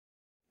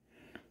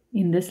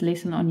In this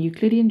lesson on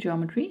Euclidean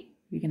geometry,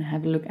 we're going to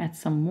have a look at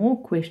some more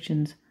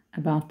questions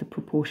about the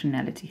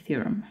proportionality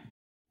theorem.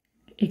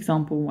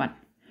 Example 1.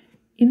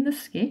 In the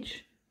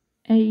sketch,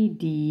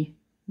 ADDB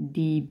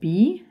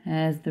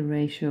has the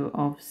ratio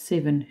of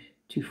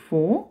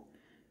 7:4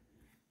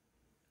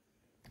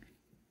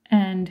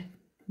 and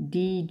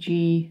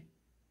DGGC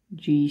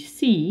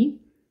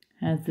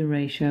has the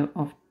ratio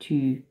of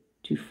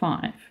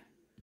 2:5.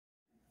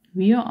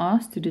 We are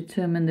asked to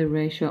determine the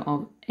ratio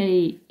of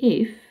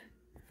AF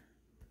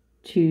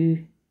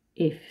to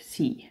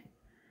FC.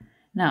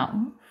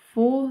 Now,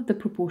 for the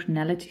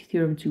proportionality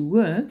theorem to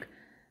work,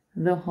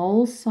 the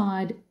whole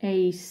side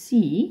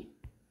AC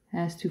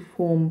has to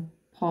form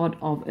part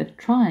of a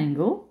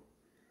triangle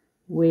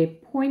where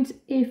point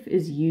F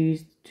is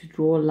used to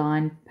draw a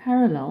line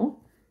parallel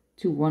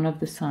to one of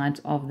the sides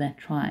of that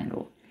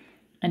triangle.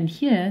 And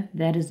here,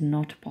 that is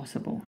not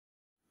possible.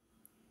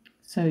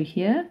 So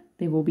here,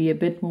 there will be a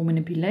bit more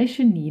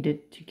manipulation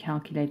needed to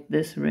calculate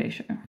this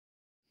ratio.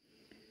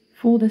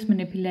 For this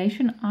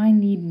manipulation, I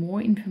need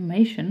more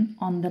information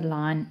on the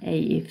line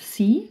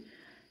AFC.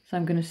 So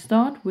I'm going to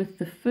start with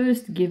the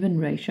first given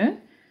ratio,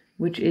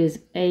 which is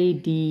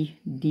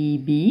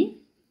ADDB.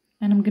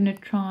 And I'm going to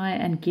try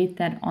and get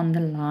that on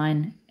the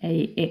line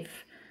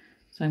AF.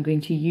 So I'm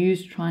going to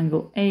use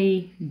triangle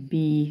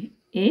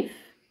ABF.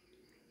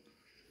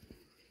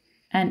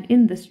 And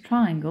in this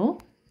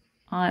triangle,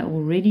 I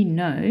already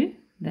know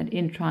that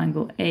in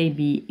triangle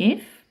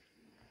ABF,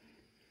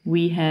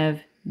 we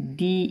have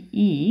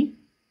DE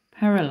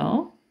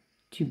parallel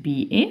to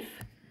BF.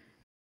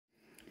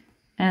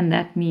 And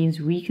that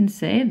means we can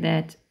say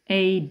that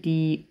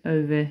AD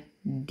over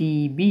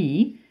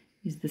DB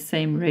is the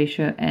same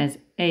ratio as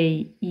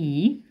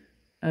AE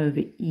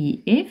over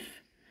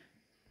EF.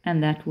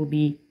 And that will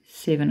be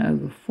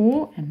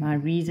 7/4. And my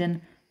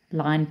reason,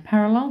 line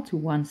parallel to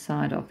one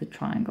side of the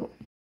triangle.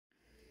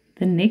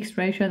 The next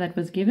ratio that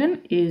was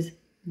given is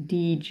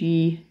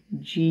DGGC.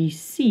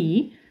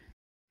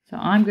 So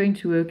I'm going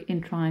to work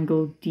in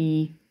triangle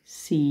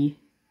DCE.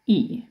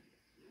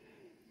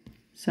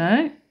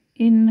 So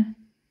in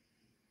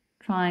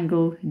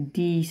triangle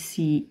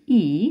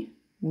DCE,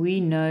 we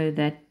know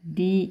that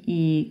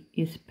DE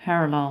is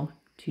parallel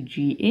to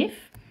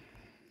GF.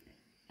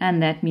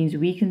 And that means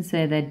we can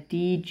say that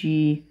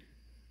DG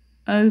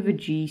over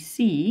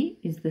GC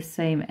is the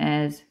same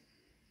as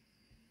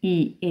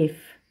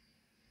EF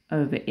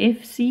over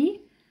FC.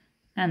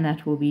 And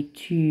that will be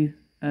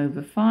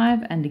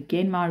 2/5. And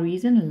again, my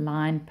reason,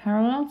 line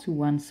parallel to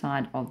one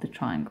side of the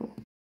triangle.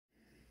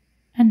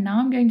 And now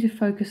I'm going to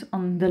focus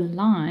on the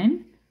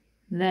line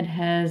that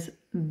has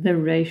the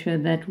ratio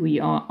that we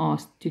are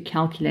asked to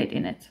calculate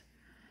in it.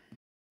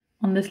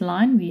 On this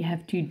line, we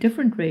have two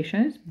different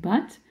ratios,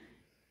 but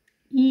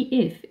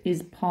EF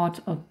is part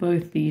of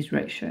both these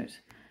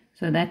ratios.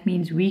 So that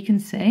means we can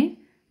say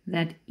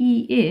that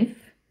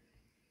EF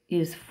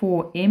is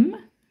 4m,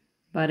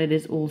 but it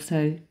is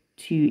also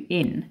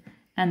 2n.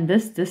 And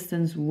this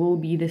distance will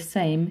be the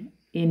same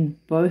in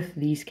both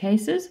these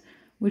cases,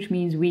 which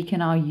means we can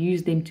now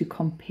use them to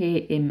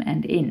compare m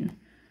and n.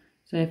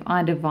 So if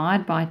I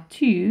divide by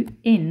 2,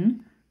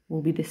 n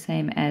will be the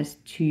same as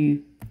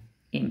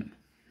 2m.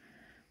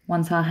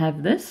 Once I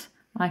have this,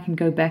 I can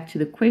go back to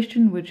the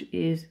question, which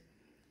is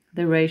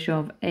the ratio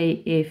of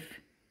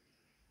AF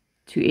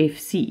to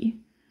FC.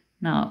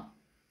 Now,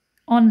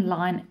 on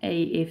line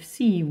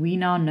AFC, we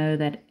now know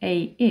that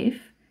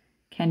AF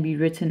can be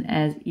written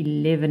as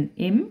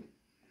 11m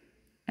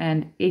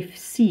and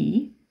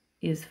FC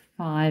is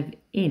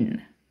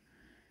 5n.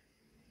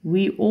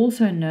 We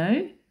also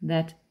know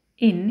that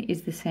n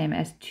is the same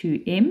as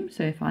 2m.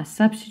 So if I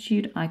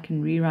substitute, I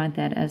can rewrite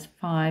that as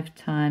 5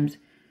 times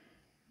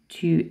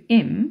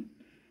 2m.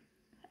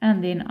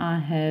 And then I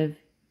have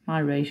my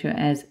ratio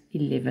as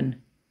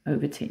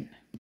 11/10.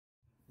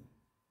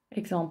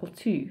 Example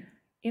 2.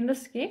 In the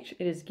sketch,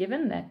 it is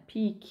given that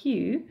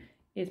PQ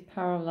is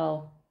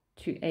parallel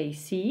to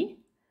AC,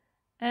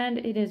 and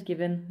it is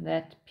given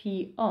that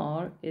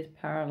PR is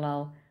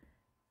parallel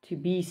to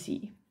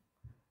BC.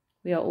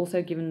 We are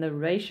also given the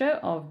ratio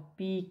of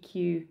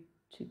BQ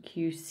to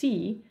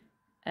QC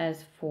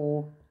as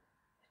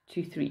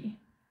 4:3.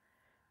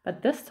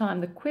 But this time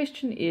the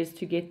question is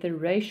to get the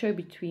ratio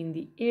between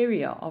the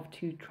area of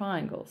two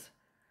triangles.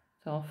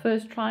 So our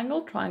first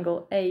triangle,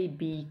 triangle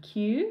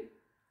ABQ,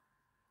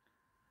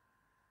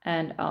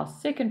 and our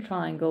second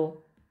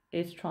triangle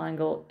is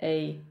triangle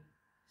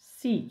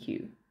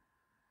ACQ.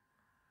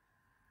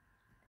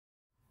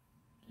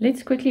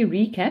 Let's quickly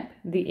recap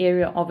the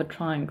area of a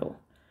triangle.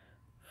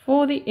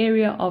 For the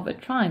area of a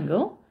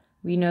triangle,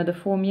 we know the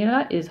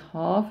formula is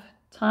half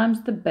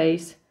times the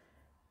base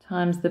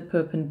times the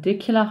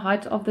perpendicular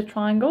height of the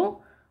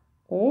triangle,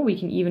 or we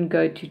can even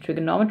go to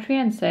trigonometry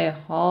and say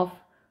half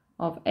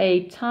of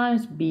A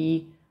times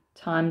B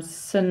times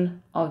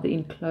sin of the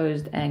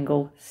enclosed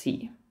angle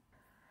C.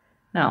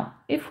 Now,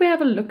 if we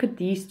have a look at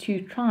these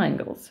two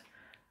triangles,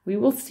 we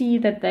will see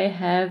that they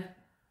have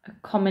a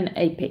common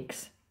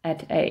apex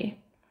at A.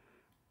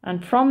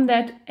 And from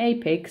that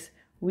apex,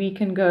 we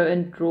can go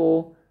and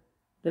draw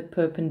the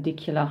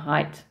perpendicular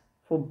height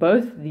for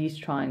both these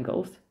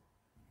triangles,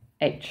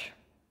 h.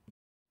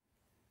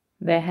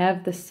 They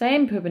have the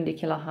same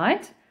perpendicular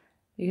height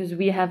because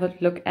we have a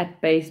look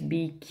at base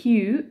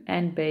BQ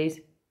and base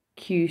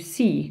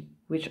QC,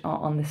 which are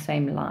on the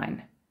same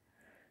line.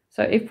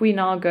 So if we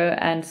now go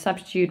and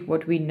substitute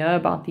what we know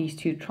about these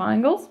two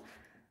triangles,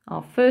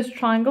 our first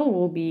triangle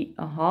will be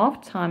a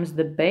half times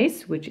the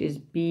base, which is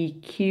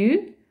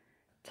BQ,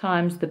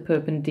 times the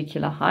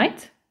perpendicular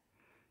height.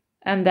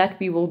 And that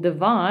we will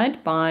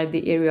divide by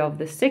the area of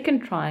the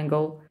second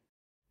triangle.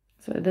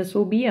 So this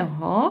will be a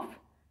half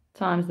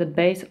times the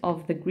base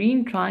of the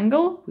green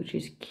triangle, which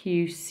is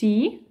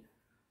QC,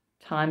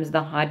 times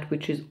the height,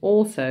 which is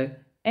also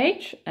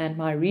h. And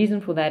my reason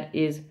for that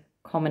is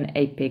common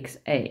apex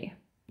A.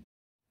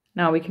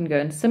 Now we can go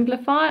and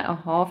simplify. A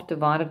half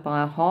divided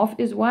by a half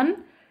is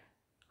 1.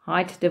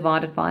 Height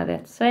divided by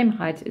that same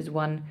height is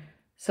 1.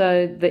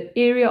 So the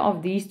area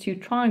of these two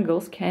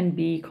triangles can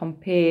be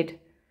compared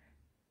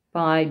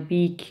by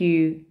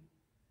BQ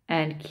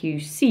and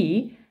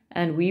QC.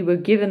 And we were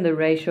given the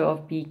ratio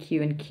of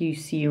BQ and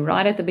QC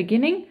right at the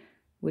beginning,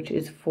 which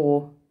is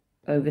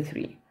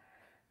 4/3.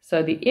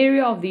 So the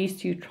area of these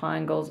two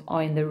triangles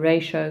are in the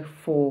ratio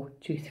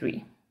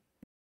 4:3.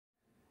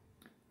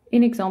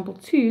 In example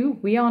 2,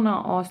 we are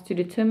now asked to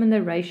determine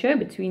the ratio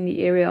between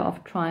the area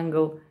of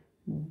triangle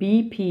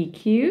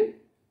BPQ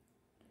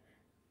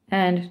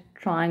and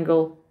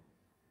triangle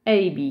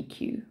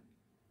ABQ.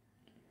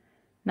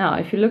 Now,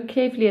 if you look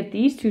carefully at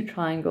these two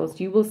triangles,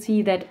 you will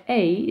see that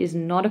A is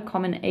not a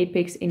common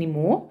apex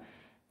anymore,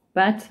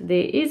 but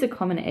there is a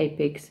common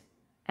apex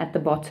at the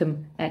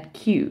bottom at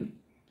Q.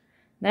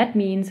 That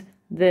means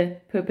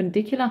the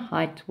perpendicular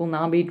height will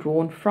now be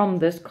drawn from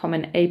this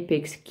common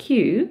apex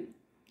Q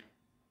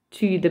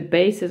to the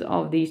bases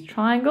of these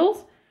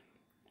triangles,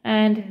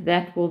 and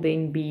that will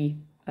then be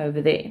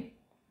over there.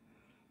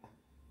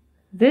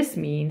 This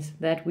means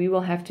that we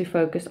will have to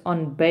focus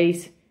on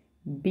base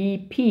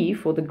BP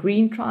for the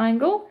green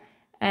triangle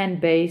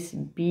and base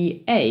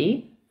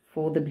BA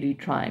for the blue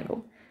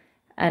triangle.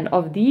 And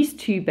of these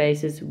two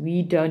bases,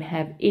 we don't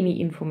have any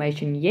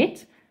information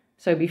yet.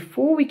 So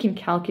before we can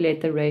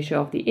calculate the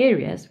ratio of the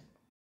areas,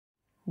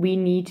 we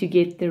need to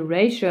get the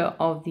ratio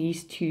of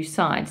these two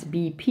sides,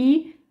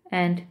 BP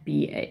and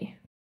BA.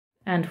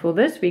 And for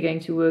this, we're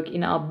going to work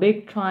in our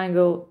big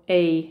triangle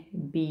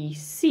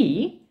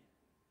ABC,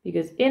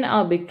 because in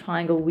our big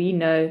triangle, we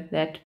know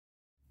that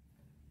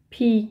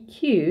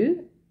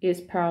PQ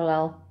is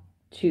parallel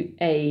to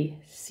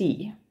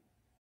AC.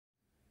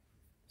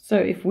 So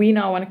if we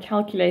now want to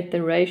calculate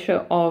the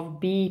ratio of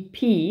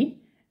BP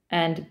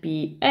and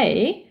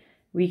BA,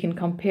 we can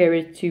compare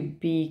it to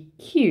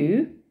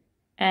BQ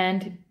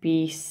and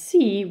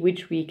BC,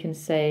 which we can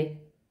say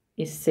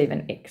is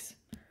 7x.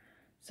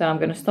 So I'm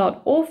going to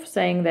start off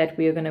saying that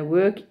we are going to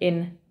work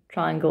in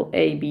triangle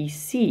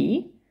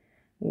ABC,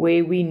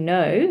 where we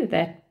know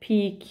that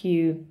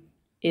PQ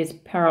is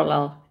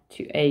parallel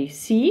to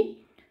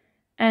AC,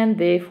 and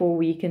therefore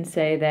we can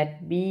say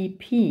that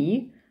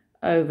BP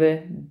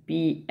over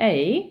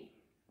BA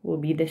will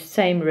be the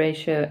same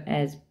ratio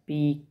as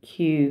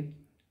BQ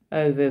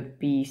over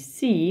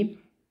BC,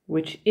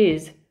 which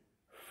is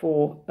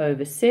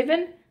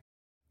 4/7.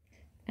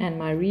 And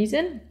my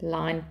reason,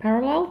 line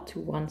parallel to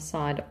one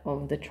side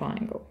of the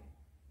triangle.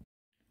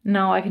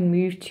 Now I can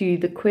move to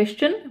the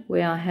question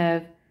where I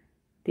have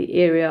the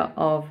area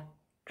of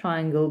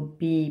triangle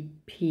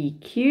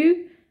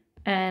BPQ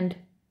and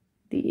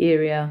the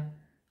area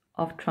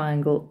of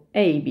triangle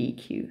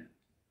ABQ.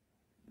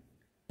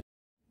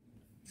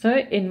 So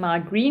in my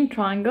green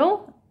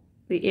triangle,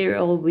 the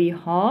area will be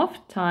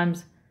half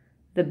times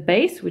the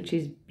base, which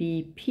is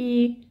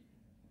BP,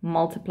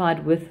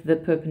 multiplied with the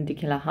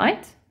perpendicular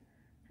height.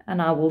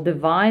 And I will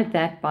divide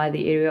that by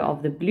the area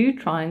of the blue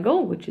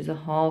triangle, which is a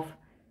half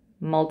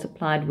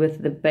multiplied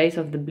with the base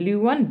of the blue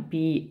one,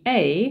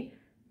 BA,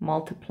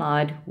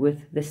 multiplied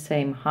with the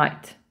same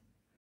height.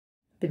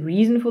 The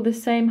reason for the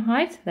same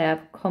height, they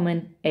have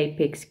common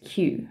apex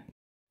Q.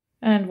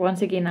 And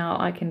once again now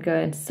I can go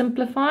and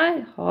simplify.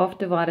 Half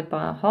divided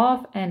by a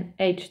half and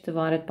h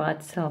divided by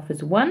itself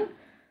is 1.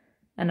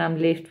 And I'm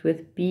left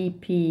with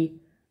BP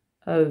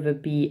over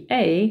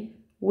BA,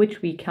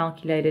 which we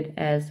calculated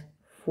as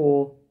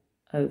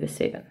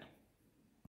 4/7.